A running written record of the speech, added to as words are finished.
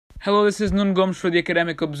Hello, this is Nun Gomes for the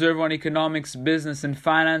Academic Observer on Economics, Business, and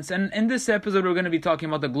Finance. And in this episode, we're going to be talking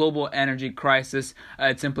about the global energy crisis,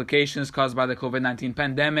 its implications caused by the COVID-19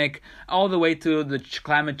 pandemic, all the way to the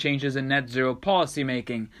climate changes and net zero policy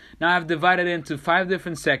making. Now, I've divided it into 5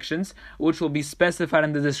 different sections, which will be specified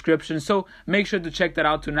in the description. So make sure to check that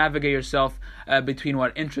out to navigate yourself between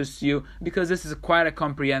what interests you, because this is quite a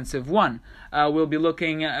comprehensive one. We'll be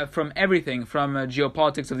looking from everything from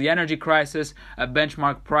geopolitics of the energy crisis,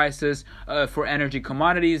 benchmark prices for energy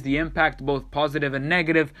commodities, the impact, both positive and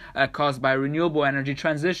negative, caused by renewable energy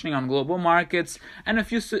transitioning on global markets, and a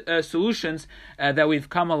few solutions that we've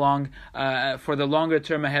come along for the longer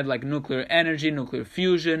term ahead, like nuclear energy, nuclear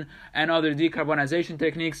fusion, and other decarbonisation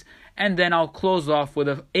techniques. And then I'll close off with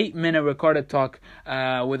an 8-minute recorded talk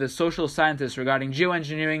with a social scientist regarding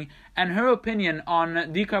geoengineering and her opinion on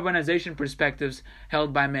decarbonisation perspectives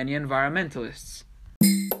held by many environmentalists.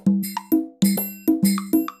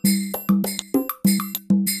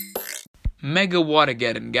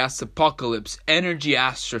 Megawattageddon, gas apocalypse, energy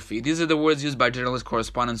astrophy. These are the words used by journalist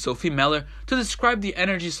correspondent Sophie Meller to describe the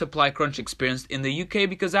energy supply crunch experienced in the UK,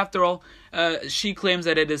 because after all, she claims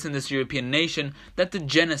that it is in this European nation that the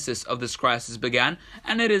genesis of this crisis began,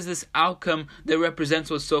 and it is this outcome that represents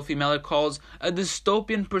what Sophie Meller calls a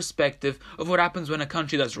dystopian perspective of what happens when a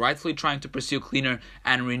country that's rightfully trying to pursue cleaner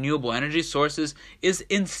and renewable energy sources is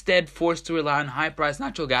instead forced to rely on high-priced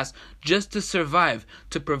natural gas just to survive,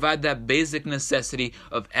 to provide that basic necessity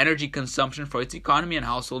of energy consumption for its economy and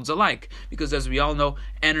households alike. Because as we all know,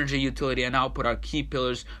 energy, utility, and output are key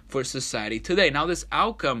pillars for society today. Now, this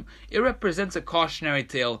outcome, it represents a cautionary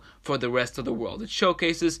tale for the rest of the world. It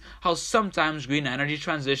showcases how sometimes green energy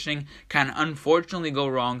transitioning can unfortunately go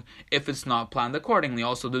wrong if it's not planned accordingly,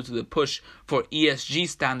 also due to the push for ESG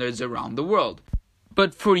standards around the world.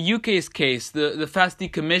 But for UK's case, the fast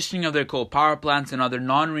decommissioning of their coal power plants and other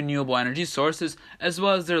non-renewable energy sources, as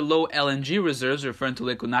well as their low LNG reserves, referring to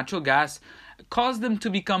liquid natural gas, caused them to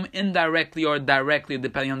become indirectly or directly,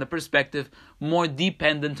 depending on the perspective, more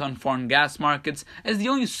dependent on foreign gas markets as the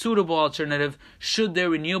only suitable alternative should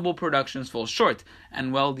their renewable productions fall short.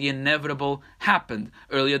 And well, the inevitable happened.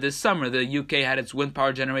 Earlier this summer, the UK had its wind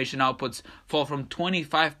power generation outputs fall from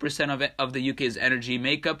 25% of the UK's energy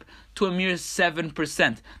makeup to a mere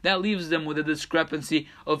 7%. That leaves them with a discrepancy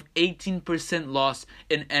of 18% loss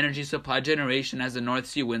in energy supply generation as the North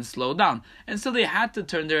Sea winds slowed down. And so they had to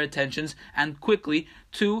turn their attentions, and quickly,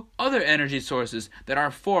 to other energy sources that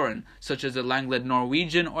are foreign, such as the Langlet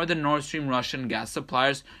Norwegian or the Nord Stream Russian gas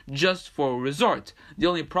suppliers, just for a resort. The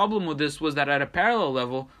only problem with this was that at a parallel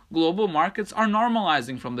level, global markets are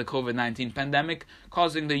normalizing from the COVID-19 pandemic,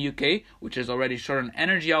 causing the UK, which is already short on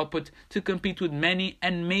energy output, to compete with many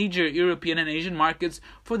and major European and Asian markets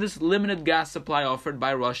for this limited gas supply offered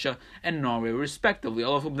by Russia and Norway respectively,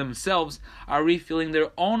 all of whom themselves are refilling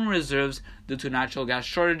their own reserves due to natural gas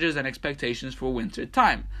shortages and expectations for winter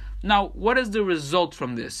time. Now, what is the result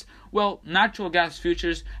from this? Well, natural gas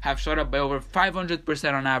futures have shot up by over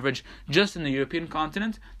 500% on average just in the European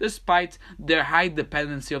continent, despite their high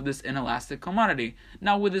dependency of this inelastic commodity.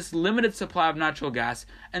 Now, with this limited supply of natural gas,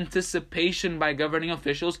 anticipation by governing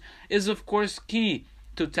officials is of course key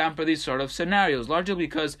to temper these sort of scenarios, largely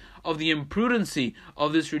because of the imprudency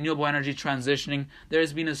of this renewable energy transitioning. There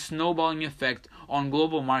has been a snowballing effect on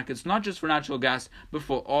global markets, not just for natural gas, but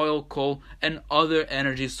for oil, coal, and other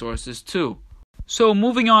energy sources too. So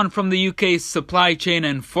moving on from the UK's supply chain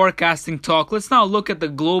and forecasting talk, let's now look at the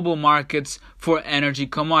global markets for energy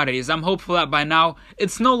commodities. I'm hopeful that by now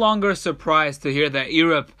it's no longer a surprise to hear that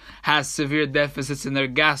Europe has severe deficits in their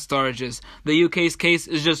gas storages. The UK's case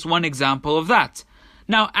is just one example of that.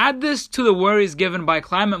 Now, add this to the worries given by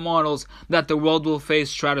climate models that the world will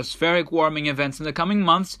face stratospheric warming events in the coming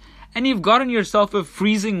months, and you've gotten yourself a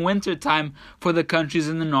freezing winter time for the countries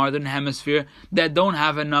in the northern hemisphere that don't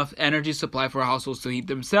have enough energy supply for households to heat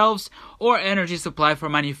themselves, or energy supply for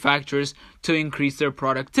manufacturers to increase their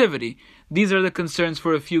productivity. These are the concerns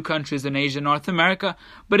for a few countries in Asia and North America,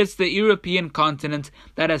 but it's the European continent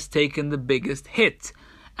that has taken the biggest hit.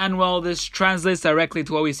 And well, this translates directly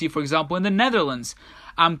to what we see, for example, in the Netherlands.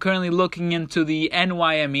 I'm currently looking into the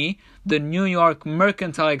NYME, the New York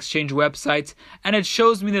Mercantile Exchange website, and it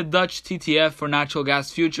shows me the Dutch TTF for natural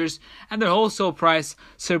gas futures and their wholesale price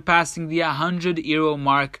surpassing the €100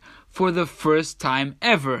 mark for the first time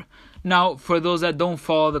ever. Now, for those that don't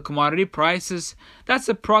follow the commodity prices, that's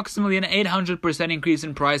approximately an 800% increase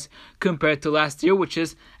in price compared to last year, which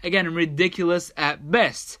is, again, ridiculous at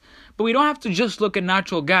best. But we don't have to just look at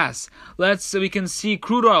natural gas. We can see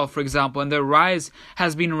crude oil, for example, and the rise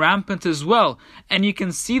has been rampant as well. And you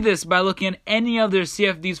can see this by looking at any other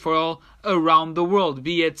CFDs for oil around the world,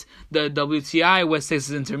 be it the WTI, West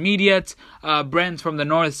Texas Intermediate, Brent from the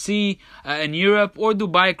North Sea in Europe, or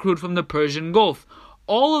Dubai crude from the Persian Gulf.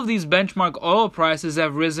 All of these benchmark oil prices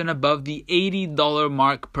have risen above the $80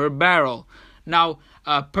 mark per barrel. Now,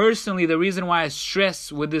 personally, the reason why I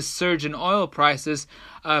stress with this surge in oil prices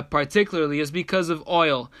particularly is because of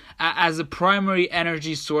oil as a primary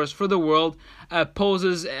energy source for the world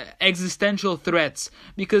poses existential threats,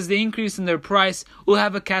 because the increase in their price will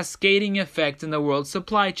have a cascading effect in the world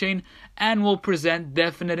supply chain and will present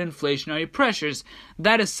definite inflationary pressures.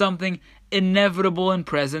 That is something inevitable in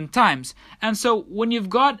present times. And so when you've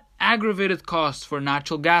got aggravated costs for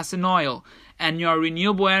natural gas and oil, and your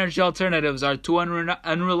renewable energy alternatives are too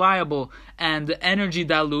unreliable and energy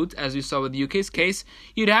dilute, as we saw with the UK's case,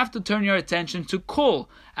 you'd have to turn your attention to coal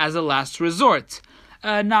as a last resort.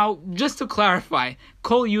 Now, just to clarify,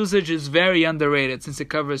 coal usage is very underrated since it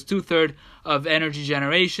covers 2/3 of energy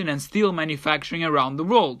generation and steel manufacturing around the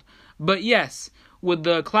world. But yes, with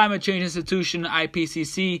the Climate Change Institution,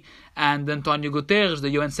 IPCC, and Antonio Guterres,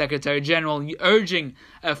 the UN Secretary General, urging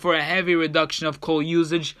for a heavy reduction of coal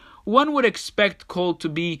usage, one would expect coal to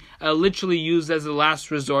be literally used as a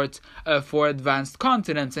last resort for advanced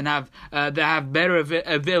continents and that have better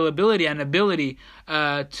availability and ability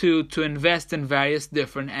to invest in various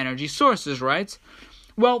different energy sources, right?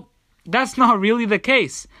 Well, that's not really the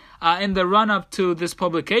case. In the run-up to this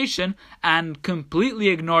publication, and completely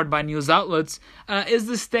ignored by news outlets, is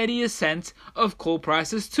the steady ascent of coal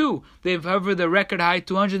prices too. They've hovered the record high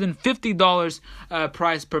 $250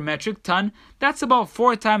 price per metric ton. That's about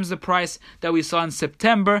 4 times the price that we saw in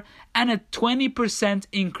September, and a 20%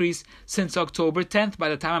 increase since October 10th. By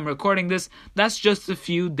the time I'm recording this, that's just a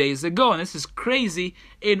few days ago, and this is crazy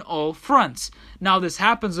in all fronts. Now, this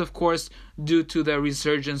happens, of course, due to the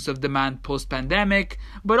resurgence of demand post-pandemic,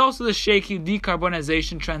 but also the shaky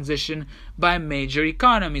decarbonisation transition by major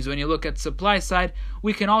economies. When you look at supply side,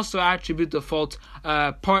 we can also attribute the fault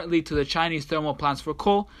partly to the Chinese thermal plants for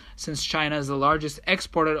coal, since China is the largest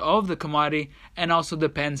exporter of the commodity and also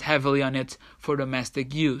depends heavily on it for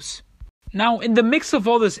domestic use. Now, in the mix of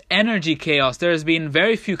all this energy chaos, there has been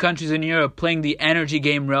very few countries in Europe playing the energy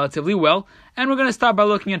game relatively well, and we're going to start by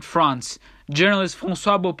looking at France. Journalist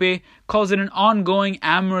François Boppé calls it an ongoing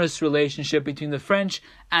amorous relationship between the French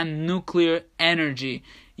and nuclear energy.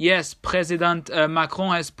 Yes, President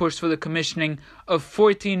Macron has pushed for the commissioning of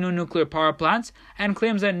 14 new nuclear power plants and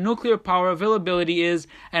claims that nuclear power availability is,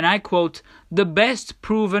 and I quote, the best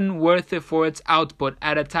proven worth it for its output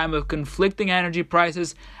at a time of conflicting energy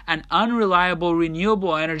prices and unreliable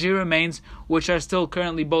renewable energy remains, which are still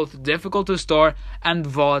currently both difficult to store and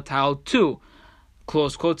volatile too.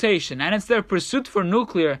 Close quotation. And it's their pursuit for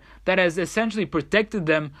nuclear that has essentially protected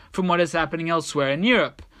them from what is happening elsewhere in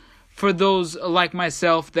Europe. For those like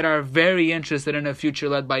myself that are very interested in a future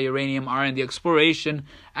led by uranium R&D exploration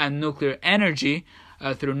and nuclear energy,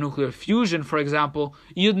 through nuclear fusion, for example,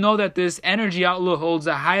 you'd know that this energy outlook holds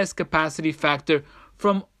the highest capacity factor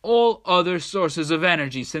from all other sources of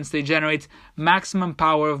energy, since they generate maximum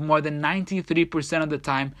power of more than 93% of the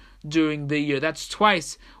time during the year. That's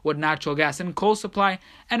twice what natural gas and coal supply,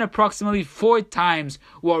 and approximately 4 times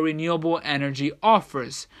what renewable energy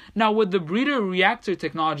offers. Now, with the breeder reactor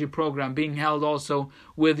technology program being held also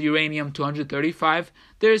with uranium-235,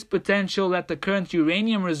 there is potential that the current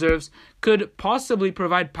uranium reserves could possibly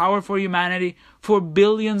provide power for humanity for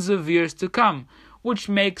billions of years to come, which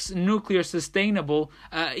makes nuclear sustainable,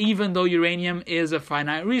 even though uranium is a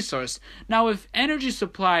finite resource. Now, if energy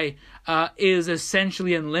supply is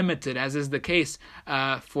essentially unlimited, as is the case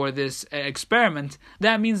for this experiment,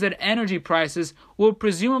 that means that energy prices will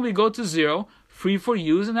presumably go to zero, free for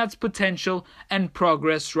use, and that's potential and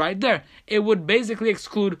progress right there. It would basically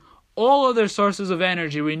exclude all other sources of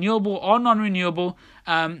energy, renewable or non-renewable,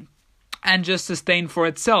 and just sustain for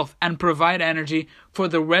itself and provide energy for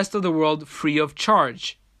the rest of the world free of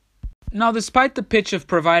charge. Now, despite the pitch of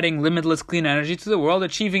providing limitless clean energy to the world,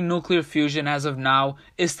 achieving nuclear fusion as of now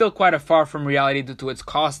is still quite far from reality due to its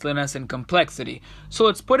costliness and complexity. So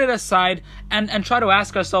let's put it aside and try to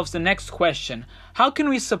ask ourselves the next question. How can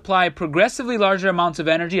we supply progressively larger amounts of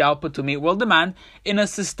energy output to meet world demand in a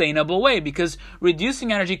sustainable way? Because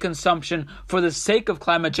reducing energy consumption for the sake of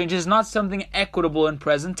climate change is not something equitable in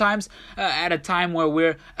present times, at a time where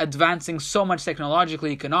we're advancing so much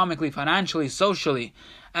technologically, economically, financially, socially.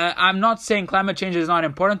 I'm not saying climate change is not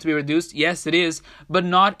important to be reduced. Yes, it is, but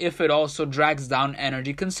not if it also drags down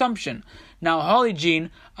energy consumption. Now, Holly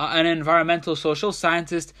Jean, an environmental social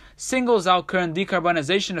scientist, singles out current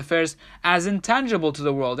decarbonization affairs as intangible to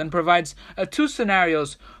the world and provides 2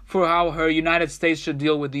 scenarios for how her United States should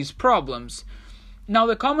deal with these problems. Now,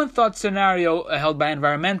 the common thought scenario held by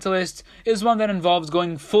environmentalists is one that involves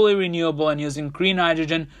going fully renewable and using green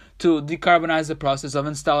hydrogen to decarbonize the process of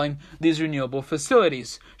installing these renewable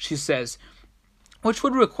facilities, she says, which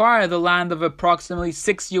would require the land of approximately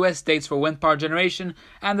 6 U.S. states for wind power generation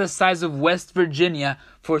and the size of West Virginia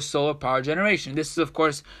for solar power generation. This is, of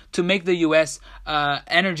course, to make the U.S.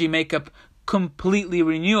 Energy makeup completely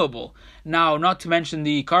renewable. Now, not to mention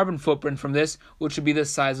the carbon footprint from this, which would be the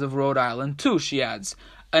size of Rhode Island too, she adds.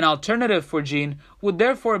 An alternative for Jean would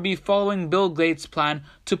therefore be following Bill Gates' plan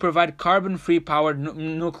to provide carbon-free powered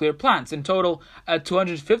nuclear plants. In total,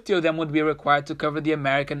 250 of them would be required to cover the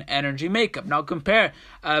American energy makeup. Now compare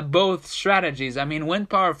both strategies. I mean, wind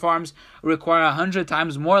power farms require 100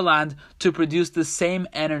 times more land to produce the same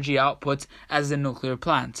energy output as the nuclear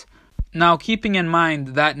plant. Now, keeping in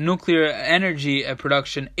mind that nuclear energy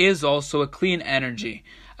production is also a clean energy.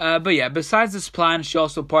 But yeah, besides this plan, she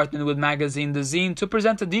also partnered with magazine The Zine to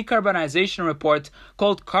present a decarbonization report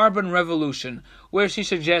called Carbon Revolution, where she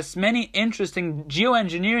suggests many interesting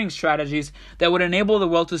geoengineering strategies that would enable the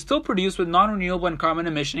world to still produce with non-renewable and carbon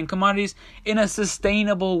emission commodities in a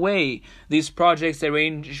sustainable way. These projects, they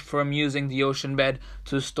range from using the ocean bed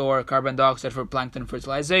to store carbon dioxide for plankton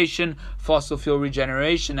fertilization, fossil fuel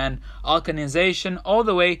regeneration and alkalinization, all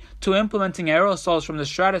the way to implementing aerosols from the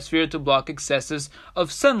stratosphere to block excesses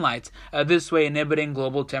of sunlight, this way inhibiting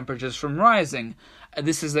global temperatures from rising.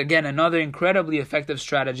 This is again another incredibly effective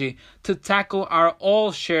strategy to tackle our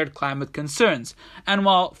all shared climate concerns. And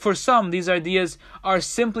while for some these ideas are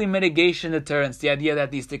simply mitigation deterrents, the idea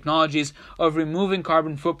that these technologies of removing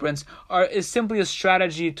carbon footprints is simply a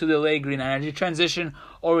strategy to delay green energy transition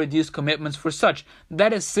or reduce commitments for such.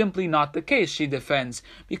 That is simply not the case, she defends,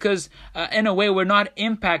 because in a way we're not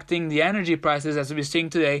impacting the energy prices as we're seeing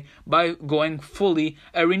today by going fully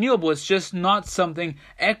renewable. It's just not something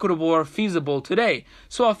equitable or feasible today.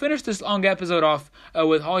 So I'll finish this long episode off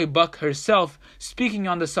with Holly Buck herself speaking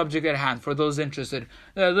on the subject at hand for those interested.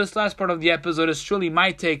 This last part of the episode is truly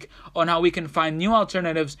my take on how we can find new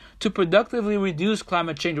alternatives to productively reduce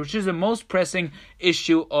climate change, which is the most pressing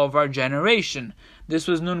issue of our generation. This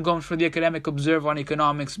was Noon Gomes for the Academic Observer on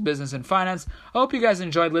Economics, Business, and Finance. I hope you guys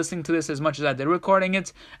enjoyed listening to this as much as I did recording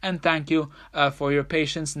it, and thank you for your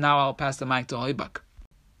patience. Now I'll pass the mic to Holly Buck.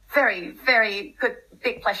 Very, very good.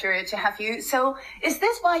 Big pleasure to have you. So is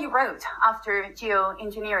this why you wrote after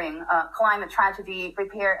geoengineering, climate tragedy,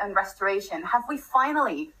 repair and restoration? Have we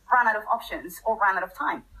finally run out of options or run out of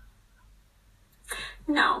time?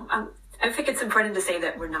 No, I think it's important to say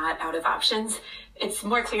that we're not out of options. It's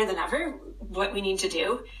more clear than ever what we need to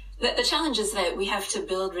do. The challenge is that we have to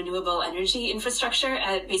build renewable energy infrastructure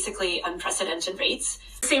at basically unprecedented rates.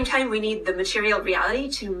 At the same time, we need the material reality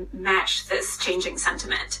to match this changing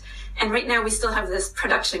sentiment. And right now we still have this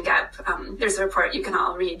production gap. There's a report you can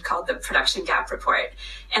all read called the Production Gap Report.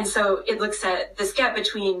 And so it looks at this gap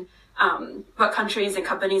between what countries and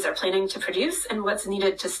companies are planning to produce and what's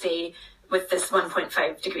needed to stay with this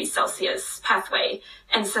 1.5 degrees Celsius pathway.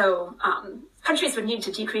 And so countries would need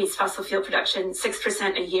to decrease fossil fuel production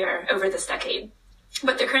 6% a year over this decade.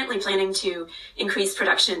 But they're currently planning to increase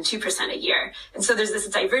production 2% a year. And so there's this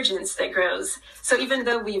divergence that grows. So even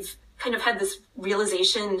though we've kind of had this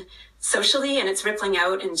realization socially and it's rippling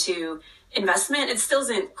out into investment, it still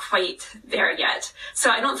isn't quite there yet. So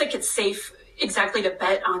I don't think it's safe exactly to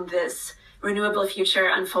bet on this renewable future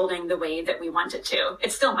unfolding the way that we want it to.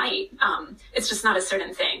 It still might. It's just not a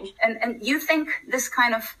certain thing. And you think this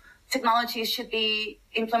kind of technology should be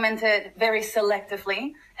implemented very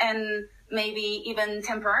selectively and maybe even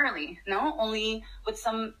temporarily, no? Only with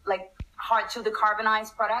some like hard to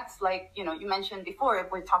decarbonize products, like, you know, you mentioned before,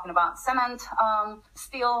 if we're talking about cement,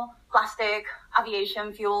 steel, plastic,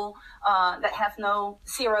 aviation fuel, that have no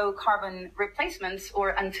zero carbon replacements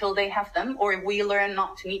or until they have them, or we learn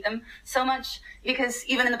not to need them so much, because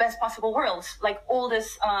even in the best possible worlds, like all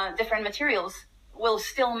these different materials will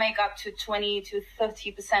still make up to 20 to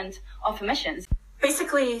 30% of emissions.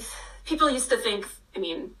 Basically, people used to think,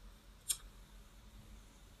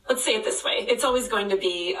 let's say it this way. It's always going to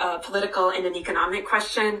be a political and an economic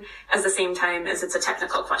question at the same time as it's a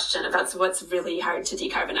technical question about what's really hard to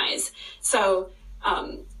decarbonize. So,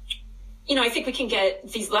 I think we can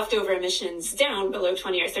get these leftover emissions down below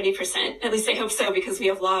 20 or 30%. At least I hope so, because we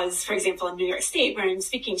have laws, for example, in New York State, where I'm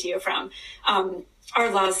speaking to you from. Our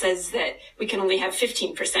law says that we can only have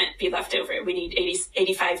 15% be left over. We need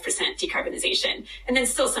 85% decarbonization. And then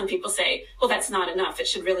still some people say, well, that's not enough. It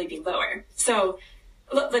should really be lower. So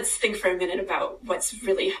let's think for a minute about what's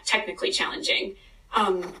really technically challenging.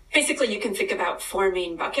 Basically, you can think about four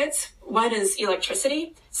main buckets. One is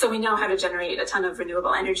electricity. So we know how to generate a ton of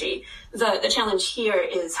renewable energy. The challenge here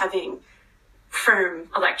is having firm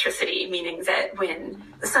electricity, meaning that when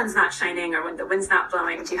the sun's not shining or when the wind's not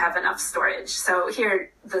blowing, do you have enough storage? So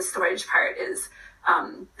here, the storage part is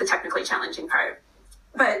the technically challenging part.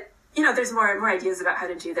 But, there's more ideas about how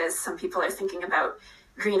to do this. Some people are thinking about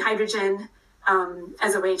green hydrogen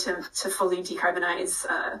as a way to fully decarbonize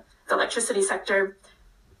the electricity sector.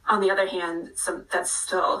 On the other hand, that's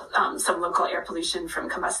still some local air pollution from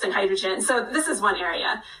combusting hydrogen. So this is one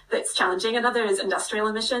area that's challenging. Another is industrial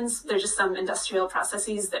emissions. There's just some industrial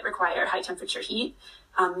processes that require high temperature heat.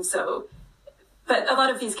 But a lot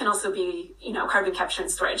of these can also be, carbon capture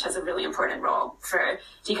and storage has a really important role for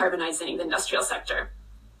decarbonizing the industrial sector.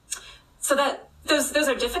 So that those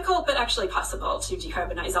are difficult, but actually possible to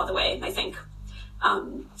decarbonize all the way, I think.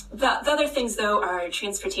 The other things, though, are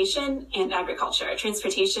transportation and agriculture.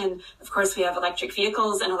 Transportation, of course, we have electric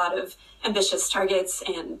vehicles and a lot of ambitious targets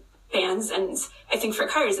and bans. And I think for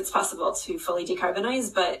cars, it's possible to fully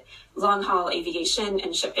decarbonize, but long-haul aviation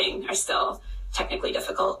and shipping are still technically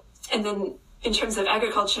difficult. And then in terms of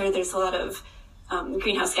agriculture, there's a lot of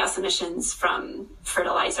greenhouse gas emissions from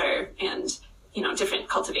fertilizer and, different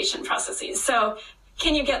cultivation processes. So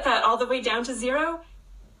can you get that all the way down to zero?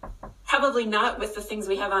 Probably not with the things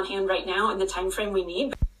we have on hand right now and the time frame we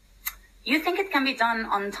need. You think it can be done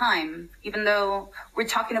on time, even though we're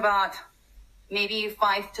talking about maybe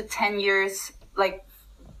 5 to 10 years,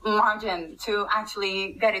 margin to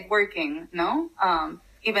actually get it working, no?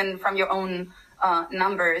 Even from your own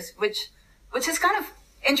numbers, which is kind of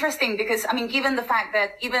interesting because, given the fact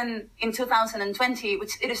that even in 2020,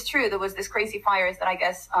 which it is true, there was this crazy fires that I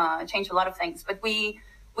guess changed a lot of things, but we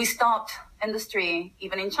stopped industry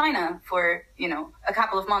even in China for a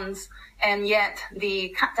couple of months, and yet the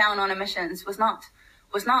cut down on emissions was not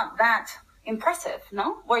that impressive.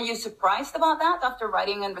 No, were you surprised about that after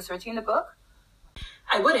writing and researching the book?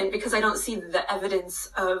 I wouldn't, because I don't see the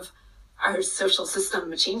evidence of our social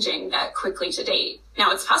system changing that quickly to date.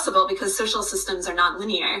 Now, it's possible because social systems are not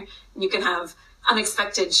linear. You can have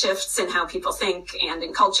unexpected shifts in how people think and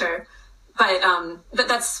in culture, but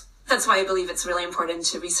that's why I believe it's really important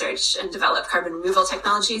to research and develop carbon removal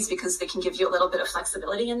technologies, because they can give you a little bit of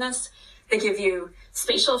flexibility in this. They give you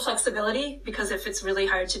spatial flexibility, because if it's really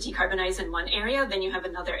hard to decarbonize in one area, then you have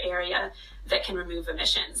another area that can remove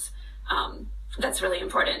emissions. That's really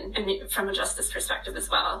important, and from a justice perspective as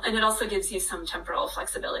well. And it also gives you some temporal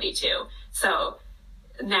flexibility too. So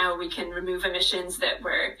now we can remove emissions that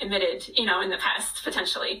were emitted, in the past,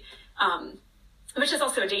 potentially. Which is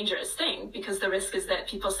also a dangerous thing, because the risk is that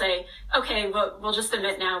people say, okay, well, we'll just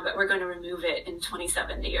emit now, but we're going to remove it in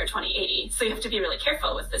 2070 or 2080. So you have to be really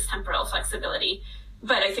careful with this temporal flexibility.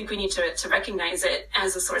 But I think we need to recognize it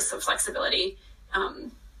as a source of flexibility.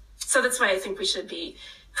 So that's why I think we should be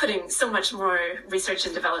putting so much more research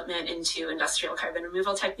and development into industrial carbon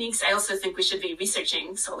removal techniques. I also think we should be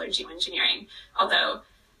researching solar geoengineering, although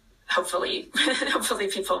hopefully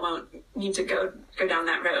people won't need to go down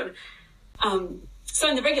that road. So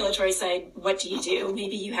on the regulatory side, what do you do?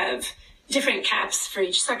 Maybe you have different caps for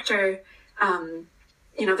each sector.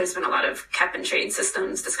 There's been a lot of cap and trade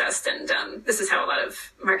systems discussed, and this is how a lot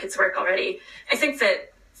of markets work already. I think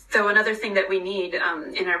that, though, another thing that we need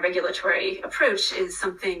in our regulatory approach is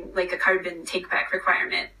something like a carbon take-back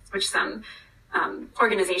requirement, which some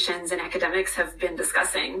organizations and academics have been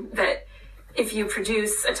discussing, that if you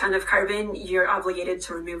produce a ton of carbon, you're obligated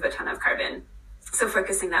to remove a ton of carbon. So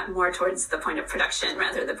focusing that more towards the point of production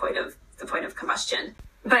rather than the point of combustion.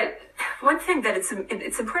 But one thing that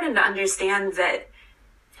it's important to understand that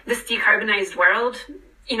this decarbonized world,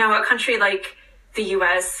 a country like the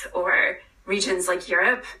US or regions like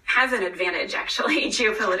Europe have an advantage actually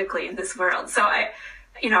geopolitically in this world. So I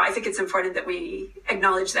think it's important that we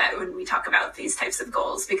acknowledge that when we talk about these types of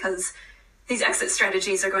goals, because these exit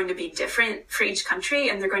strategies are going to be different for each country,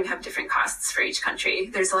 and they're going to have different costs for each country.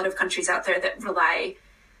 There's a lot of countries out there that rely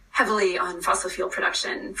heavily on fossil fuel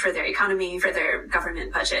production for their economy, for their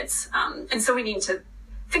government budgets. And so we need to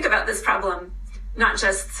think about this problem, not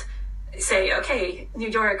just say, okay, New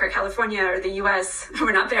York or California or the US,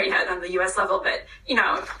 we're not there yet on the US level, but,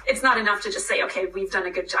 it's not enough to just say, okay, we've done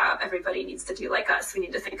a good job. Everybody needs to do like us. We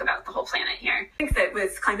need to think about the whole planet here. I think that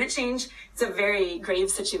with climate change, it's a very grave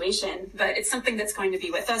situation, but it's something that's going to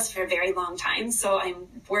be with us for a very long time. So I'm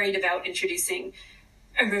worried about introducing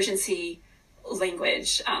emergency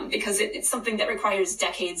language, because it's something that requires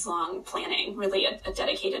decades-long planning, really a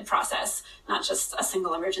dedicated process, not just a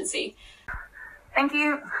single emergency. Thank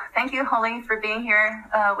you, Holly, for being here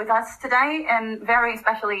with us today, and very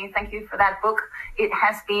especially thank you for that book. It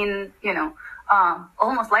has been,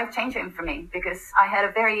 almost life-changing for me, because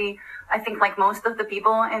I think like most of the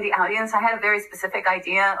people in the audience, I had a very specific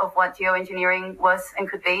idea of what geoengineering was and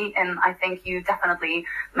could be, and I think you definitely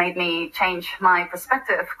made me change my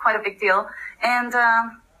perspective, quite a big deal. And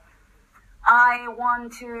I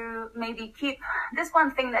want to maybe keep this one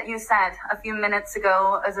thing that you said a few minutes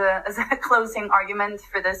ago as a closing argument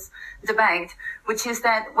for this debate, which is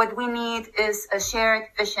that what we need is a shared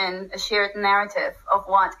vision, a shared narrative of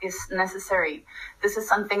what is necessary. This is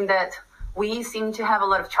something that we seem to have a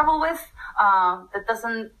lot of trouble with,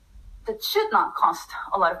 that should not cost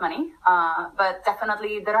a lot of money, but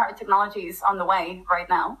definitely there are technologies on the way right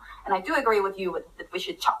now. And I do agree with you that we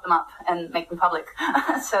should chop them up and make them public.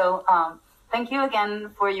 So, thank you again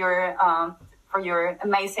for your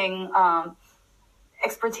amazing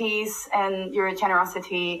expertise and your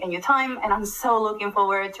generosity and your time. And I'm so looking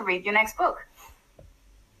forward to read your next book.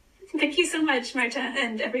 Thank you so much, Marta,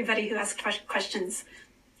 and everybody who asked questions.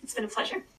 It's been a pleasure.